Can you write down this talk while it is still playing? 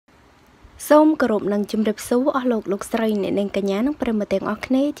សូមគោរពនឹងជំរាបសួរអស់លោកស្រីអ្នកនាងកញ្ញានិងប្រិយមិត្តទាំងអស់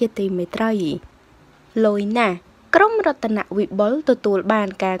គ្នាជាទីមេត្រីលយណាស់ក្រុមរតនវិបុលទទួលបាន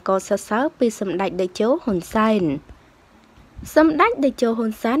ការកោតសរសើរពីសម្ដេចតេជោហ៊ុនសែនសម្ដេចតេជោហ៊ុ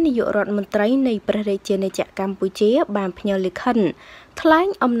នសែននាយករដ្ឋមន្ត្រីនៃព្រះរាជាណាចក្រកម្ពុជាបានផ្ញើលិខិតថ្លែង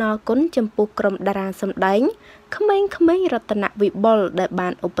អំណរគុណចំពោះក្រុមតារាសម្ដែងក្មេងៗរតនវិបុលដែលបា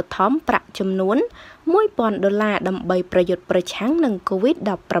នឧបត្ថម្ភប្រាក់ចំនួន$1000ដើម្បីប្រយុទ្ធប្រឆាំងនឹង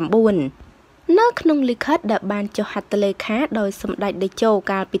COVID-19 នៅក្នុងលិខិតដែលបានចុះហត្ថលេខាដោយសម្ដេចតេជោ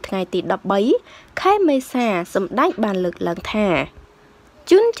កាលពីថ្ងៃទី13ខែមេសាសម្ដេចបានលើកឡើងថា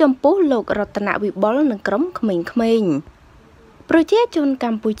ជូនចំពោះលោករតនវិបុលនិងក្រុមក្មេងៗប្រជាជនក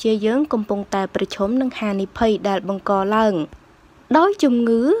ម្ពុជាយើងកំពុងតែប្រឈមនឹងហានិភ័យដែលបង្កឡើងដោយជំ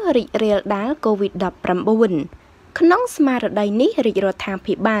ងឺរីករាលដាល COVID-19 ក្នុងស្មារតីនេះរាជរដ្ឋា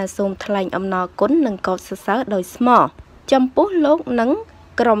ភិបាលសូមថ្លែងអំណរគុណនិងកោតសរសើរដោយស្មោះចំពោះលោកនិង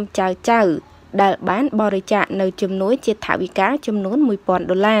ក្រុមចៅដែលបានបរិច្ចាគនៅជំនួយជាថវិកាចំនួន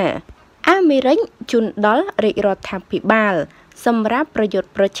$1000អាមេរិកជូនដល់រាជរដ្ឋាភិបាលសម្រាប់ប្រយុទ្ធ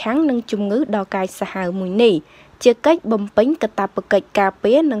ប្រឆាំងនឹងជំងឺដ៏កាចសាហាវមួយនេះជាកិច្ចបំពេញកាតព្វកិច្ចការ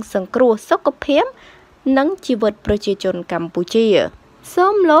ពារនិងសង្គ្រោះសុខភាពនិងជីវិតប្រជាជនកម្ពុជាសូ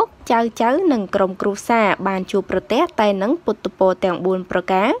មលោកចៅនិងក្រុមគ្រួសារបានជួបប្រទះតែនឹងពុទ្ធពរទាំង4ប្រ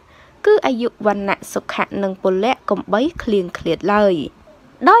ការគឺអាយុវណ្ណៈសុខៈនិងពលៈកំបីឃ្លៀងឃ្លាតឡើយ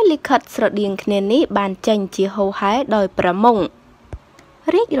ដោយលិខិតស្រដៀងគ្នានេះបានចេញជាហូរហែដោយប្រមុខ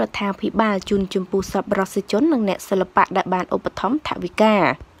រាជរដ្ឋាភិបាលជូនចំពោះសប្បុរសជននិងអ្នកសិល្បៈដែលបានឧបត្ថម្ភថវិកា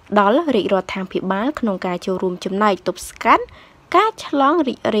ដល់រាជរដ្ឋាភិបាលក្នុងការចូលរួមចំណែកទប់ស្កាត់ការឆ្លង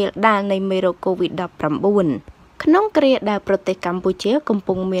រីករាលដាលនៃមេរោគ COVID-19 ក្នុងគ្រាដែលប្រទេសកម្ពុជាកំ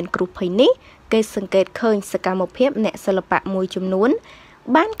ពុងមានគ្រោះភ័យនេះគេសង្កេតឃើញសកម្មភាពអ្នកសិល្បៈមួយចំនួន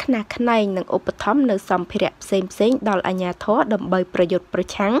បានខ្នះខ្នែងនិងឧបត្ថម្ភនៅសម្ភារៈផ្សេងៗដល់អាជ្ញាធរដើម្បីប្រយុទ្ធប្រ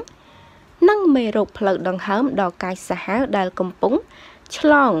ឆាំងនឹងមេរោគផ្លូវដង្ហើមដ៏កាចសាហាវដែលកំពុងឆ្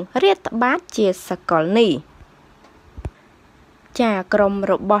លងរាតត្បាតជាសកលនេះចាក្រុម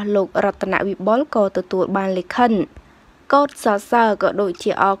របស់លោករតនវិបុលក៏ទទួលបានលិខិតកោតសរសើរក៏ដូច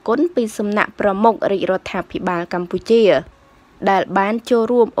ជាអរគុណពីសំណាក់ប្រមុខរាជរដ្ឋាភិបាលកម្ពុជាដែលបានចូល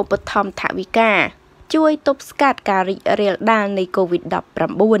រួមឧបត្ថម្ភថវិកាជួយទប់ស្កាត់ការរីករាលដាលនៃ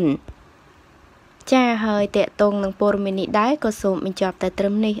COVID-19 ចាហើយតេតងនឹងព័ត៌មាននេះដែរក៏សូមបញ្ចប់តែត្រឹ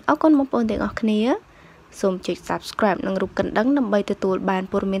មនេះអរគុណបងប្អូនទាំងអស់គ្នាសូមចុច Subscribe និងរូបកណ្ដឹងដើម្បីទទួលបាន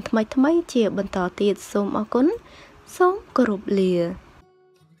ព័ត៌មានថ្មីៗជាបន្តទៀតសូមអរគុណសូមគោរពលា